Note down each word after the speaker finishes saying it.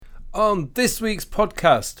On this week's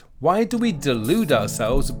podcast, why do we delude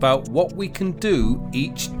ourselves about what we can do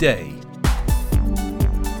each day?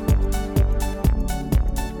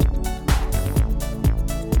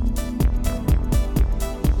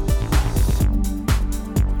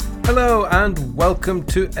 Hello and welcome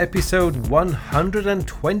to episode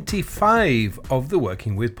 125 of the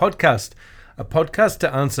Working With podcast, a podcast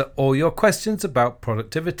to answer all your questions about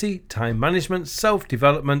productivity, time management,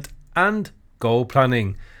 self-development and goal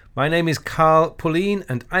planning. My name is Carl Pauline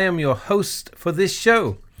and I am your host for this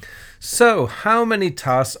show. So, how many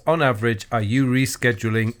tasks on average are you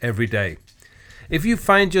rescheduling every day? If you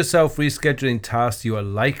find yourself rescheduling tasks, you are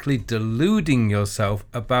likely deluding yourself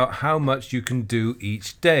about how much you can do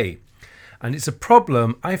each day. And it's a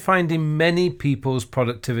problem I find in many people's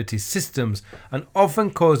productivity systems and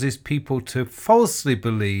often causes people to falsely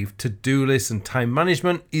believe to-do lists and time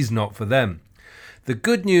management is not for them. The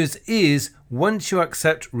good news is, once you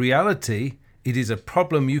accept reality, it is a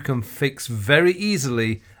problem you can fix very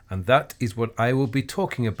easily, and that is what I will be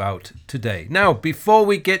talking about today. Now, before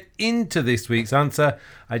we get into this week's answer,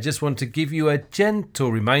 I just want to give you a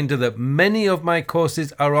gentle reminder that many of my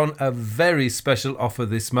courses are on a very special offer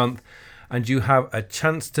this month, and you have a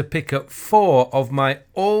chance to pick up 4 of my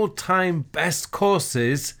all-time best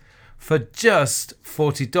courses for just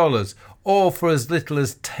 $40 or for as little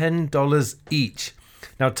as $10 each.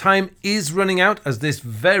 Now, time is running out as this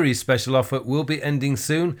very special offer will be ending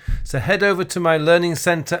soon, so head over to my learning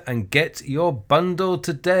center and get your bundle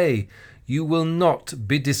today. You will not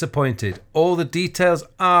be disappointed. All the details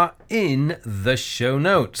are in the show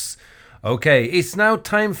notes. Okay, it's now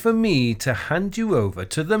time for me to hand you over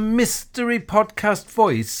to the mystery podcast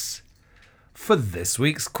voice for this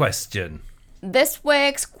week's question. This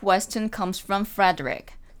week's question comes from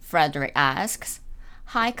Frederick. Frederick asks,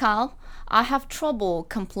 "Hi Carl, I have trouble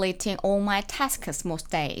completing all my tasks most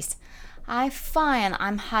days. I find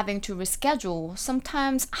I'm having to reschedule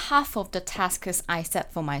sometimes half of the tasks I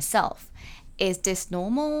set for myself. Is this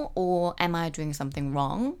normal or am I doing something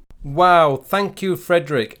wrong?" Wow, thank you,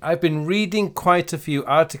 Frederick. I've been reading quite a few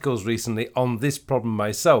articles recently on this problem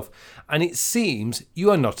myself, and it seems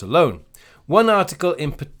you are not alone. One article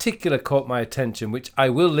in particular caught my attention, which I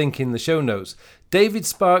will link in the show notes. David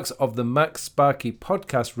Sparks of the Max Sparky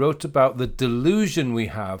podcast wrote about the delusion we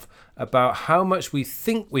have about how much we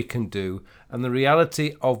think we can do and the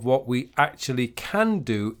reality of what we actually can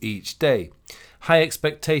do each day. High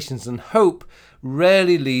expectations and hope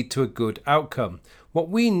rarely lead to a good outcome. What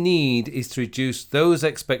we need is to reduce those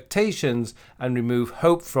expectations and remove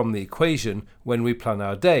hope from the equation when we plan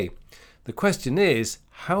our day. The question is,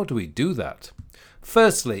 how do we do that?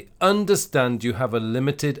 Firstly, understand you have a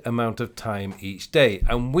limited amount of time each day,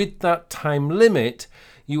 and with that time limit,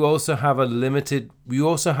 you also have limited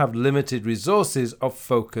resources of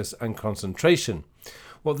focus and concentration.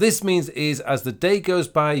 What this means is, as the day goes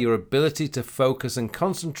by, your ability to focus and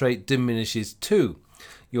concentrate diminishes too.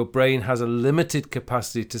 Your brain has a limited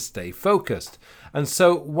capacity to stay focused. And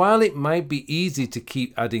so, while it might be easy to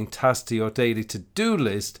keep adding tasks to your daily to-do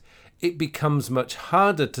list, it becomes much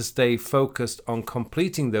harder to stay focused on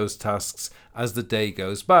completing those tasks as the day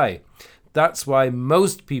goes by. That's why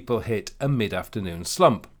most people hit a mid-afternoon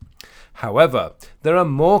slump. However, there are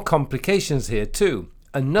more complications here too.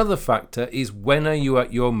 Another factor is, when are you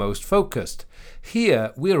at your most focused?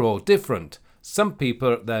 Here, we're all different. Some people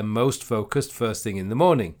are at their most focused first thing in the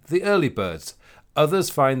morning, the early birds. Others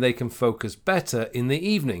find they can focus better in the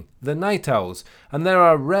evening, the night owls, and there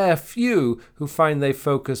are rare few who find they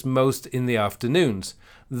focus most in the afternoons.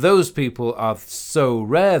 Those people are so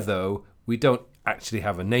rare though, we don't actually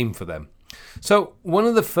have a name for them. So one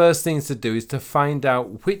of the first things to do is to find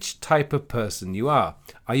out which type of person you are.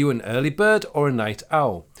 Are you an early bird or a night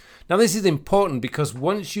owl? Now this is important because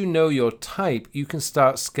once you know your type, you can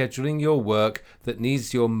start scheduling your work that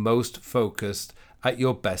needs your most focused at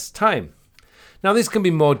your best time. Now this can be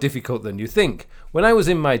more difficult than you think. When I was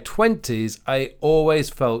in my 20s, I always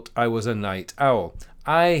felt I was a night owl.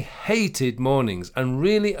 I hated mornings and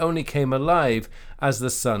really only came alive as the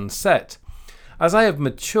sun set. As I have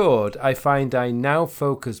matured, I find I now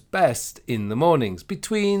focus best in the mornings,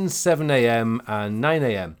 between 7 a.m. and 9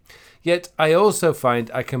 a.m. Yet I also find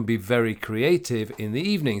I can be very creative in the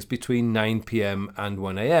evenings, between 9 p.m. and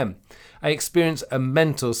 1 a.m. I experience a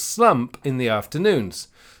mental slump in the afternoons.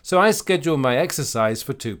 So I schedule my exercise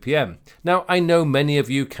for 2 p.m. Now, I know many of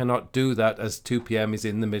you cannot do that as 2 p.m. is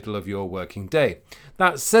in the middle of your working day.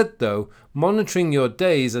 That said though, monitoring your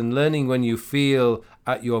days and learning when you feel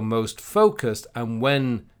at your most focused and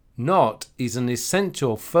when not is an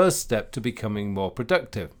essential first step to becoming more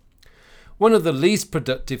productive. One of the least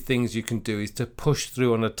productive things you can do is to push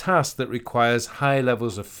through on a task that requires high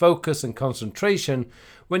levels of focus and concentration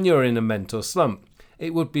when you're in a mental slump.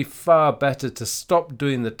 It would be far better to stop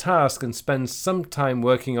doing the task and spend some time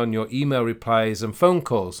working on your email replies and phone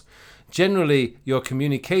calls. Generally, your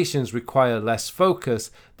communications require less focus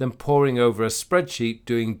than poring over a spreadsheet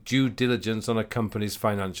doing due diligence on a company's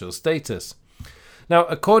financial status. Now,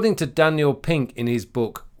 according to Daniel Pink in his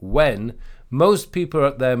book, When, most people are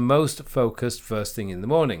at their most focused first thing in the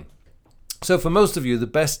morning. So for most of you, the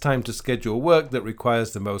best time to schedule work that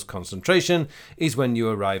requires the most concentration is when you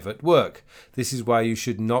arrive at work. This is why you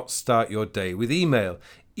should not start your day with email.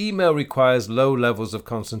 Email requires low levels of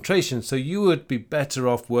concentration, so you would be better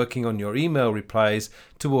off working on your email replies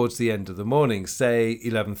towards the end of the morning, say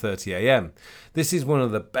 11:30 a.m. This is one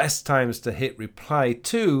of the best times to hit reply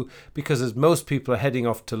to, because as most people are heading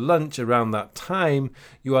off to lunch around that time,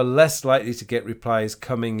 you are less likely to get replies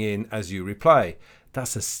coming in as you reply.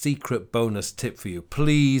 That's a secret bonus tip for you.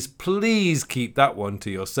 Please keep that one to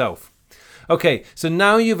yourself. Okay, so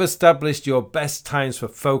now you've established your best times for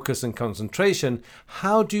focus and concentration,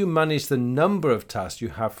 how do you manage the number of tasks you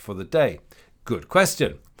have for the day? Good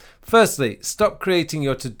question. Firstly, stop creating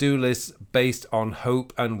your to-do lists based on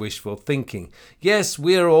hope and wishful thinking. Yes,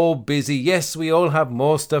 we're all busy. Yes, we all have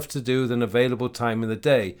more stuff to do than available time in the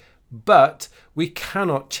day. But we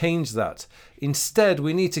cannot change that. Instead,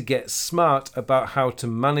 we need to get smart about how to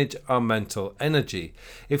manage our mental energy.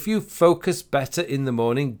 If you focus better in the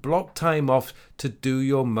morning, block time off to do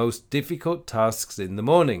your most difficult tasks in the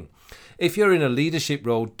morning. If you're in a leadership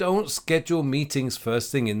role, don't schedule meetings first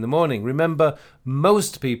thing in the morning. Remember,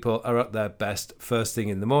 most people are at their best first thing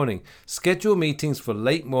in the morning. Schedule meetings for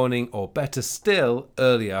late morning or better still,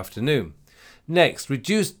 early afternoon. Next,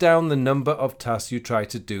 reduce down the number of tasks you try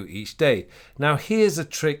to do each day. Now, here's a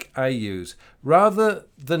trick I use. Rather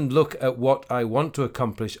than look at what I want to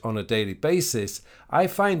accomplish on a daily basis, I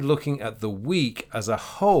find looking at the week as a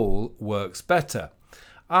whole works better.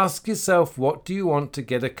 Ask yourself, what do you want to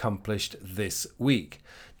get accomplished this week?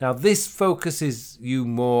 Now, this focuses you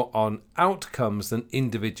more on outcomes than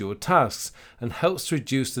individual tasks and helps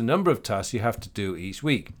reduce the number of tasks you have to do each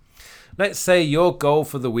week. Let's say your goal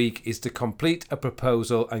for the week is to complete a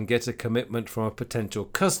proposal and get a commitment from a potential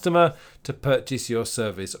customer to purchase your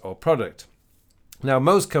service or product. Now,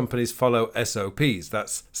 most companies follow SOPs,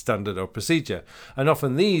 that's standard or procedure, and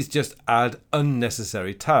often these just add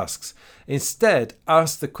unnecessary tasks. Instead,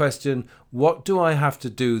 ask the question, what do I have to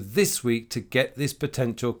do this week to get this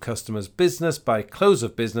potential customer's business by close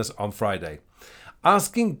of business on Friday?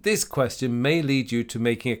 Asking this question may lead you to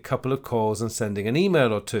making a couple of calls and sending an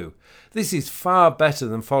email or two. This is far better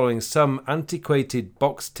than following some antiquated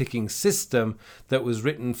box-ticking system that was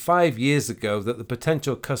written 5 years ago that the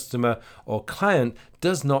potential customer or client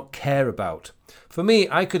does not care about. For me,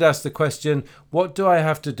 I could ask the question, what do I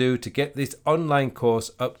have to do to get this online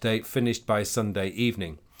course update finished by Sunday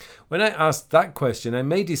evening? When I ask that question, I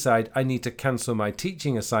may decide I need to cancel my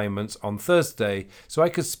teaching assignments on Thursday so I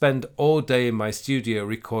could spend all day in my studio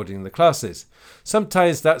recording the classes.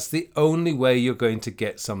 Sometimes that's the only way you're going to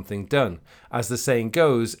get something done. As the saying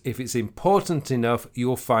goes, if it's important enough,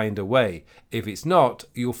 you'll find a way. If it's not,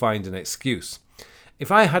 you'll find an excuse.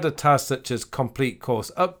 If I had a task such as complete course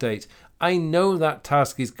update, I know that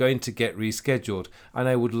task is going to get rescheduled and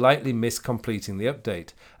I would likely miss completing the update.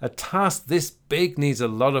 A task this big needs a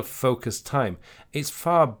lot of focused time. It's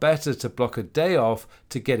far better to block a day off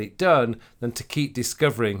to get it done than to keep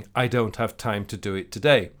discovering I don't have time to do it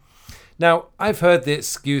today. Now, I've heard the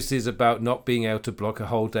excuses about not being able to block a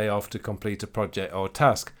whole day off to complete a project or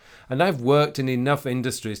task, and I've worked in enough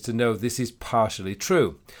industries to know this is partially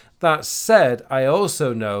true. That said, I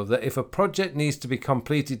also know that if a project needs to be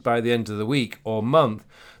completed by the end of the week or month,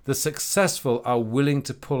 the successful are willing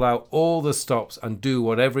to pull out all the stops and do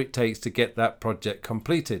whatever it takes to get that project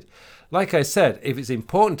completed. Like I said, if it's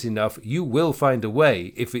important enough, you will find a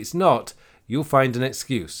way. If it's not, you'll find an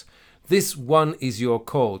excuse. This one is your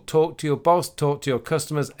call. Talk to your boss, talk to your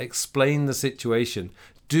customers, explain the situation.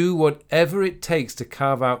 Do whatever it takes to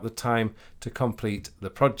carve out the time to complete the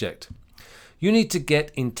project. You need to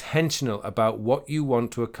get intentional about what you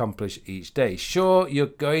want to accomplish each day. Sure, you're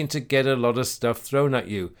going to get a lot of stuff thrown at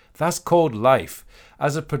you. That's called life.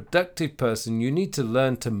 As a productive person, you need to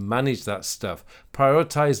learn to manage that stuff,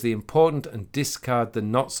 prioritize the important and discard the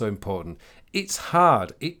not so important. It's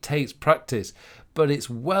hard, it takes practice, but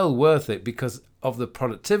it's well worth it because of the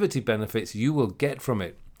productivity benefits you will get from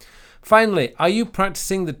it. Finally, are you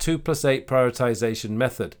practicing the 2+8 prioritization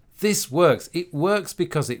method? This works. It works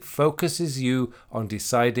because it focuses you on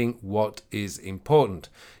deciding what is important.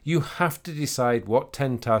 You have to decide what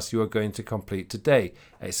 10 tasks you are going to complete today,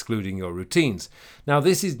 excluding your routines. Now,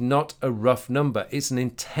 this is not a rough number. It's an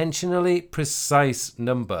intentionally precise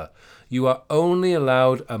number. You are only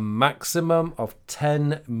allowed a maximum of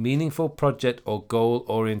 10 meaningful project or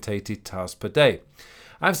goal-orientated tasks per day.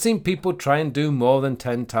 I've seen people try and do more than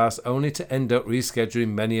 10 tasks only to end up rescheduling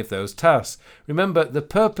many of those tasks. Remember, the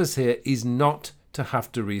purpose here is not to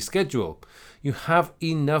have to reschedule. You have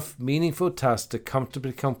enough meaningful tasks to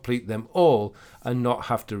comfortably complete them all and not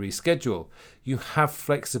have to reschedule. You have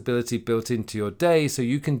flexibility built into your day so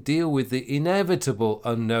you can deal with the inevitable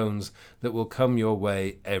unknowns that will come your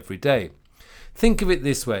way every day. Think of it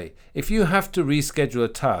this way. If you have to reschedule a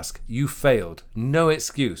task, you failed. No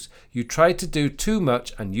excuse. You tried to do too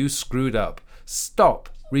much and you screwed up. Stop,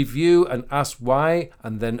 review and ask why,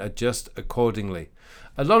 and then adjust accordingly.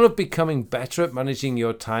 A lot of becoming better at managing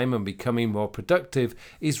your time and becoming more productive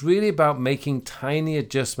is really about making tiny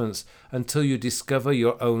adjustments until you discover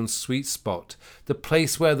your own sweet spot, the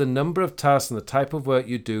place where the number of tasks and the type of work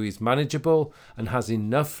you do is manageable and has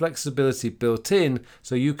enough flexibility built in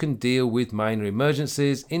so you can deal with minor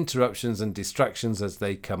emergencies, interruptions and distractions as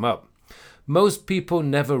they come up. Most people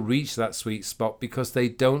never reach that sweet spot because they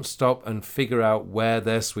don't stop and figure out where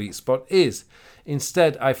their sweet spot is.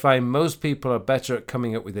 Instead, I find most people are better at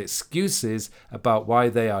coming up with excuses about why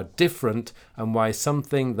they are different and why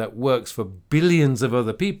something that works for billions of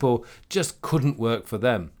other people just couldn't work for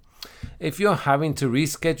them. If you're having to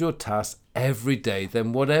reschedule tasks every day,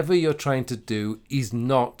 then whatever you're trying to do is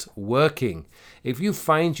not working. If you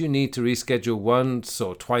find you need to reschedule once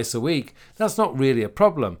or twice a week, that's not really a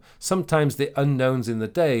problem. Sometimes the unknowns in the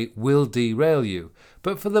day will derail you.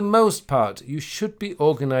 But for the most part, you should be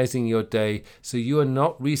organizing your day so you are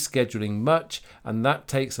not rescheduling much, and that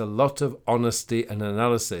takes a lot of honesty and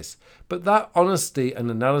analysis. But that honesty and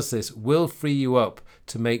analysis will free you up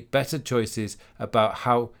to make better choices about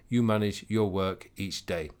how you manage your work each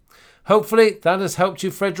day. Hopefully that has helped you,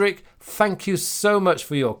 Frederick. Thank you so much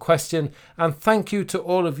for your question, and thank you to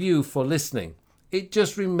all of you for listening. It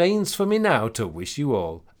just remains for me now to wish you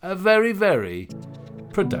all a very, very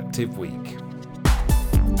productive week.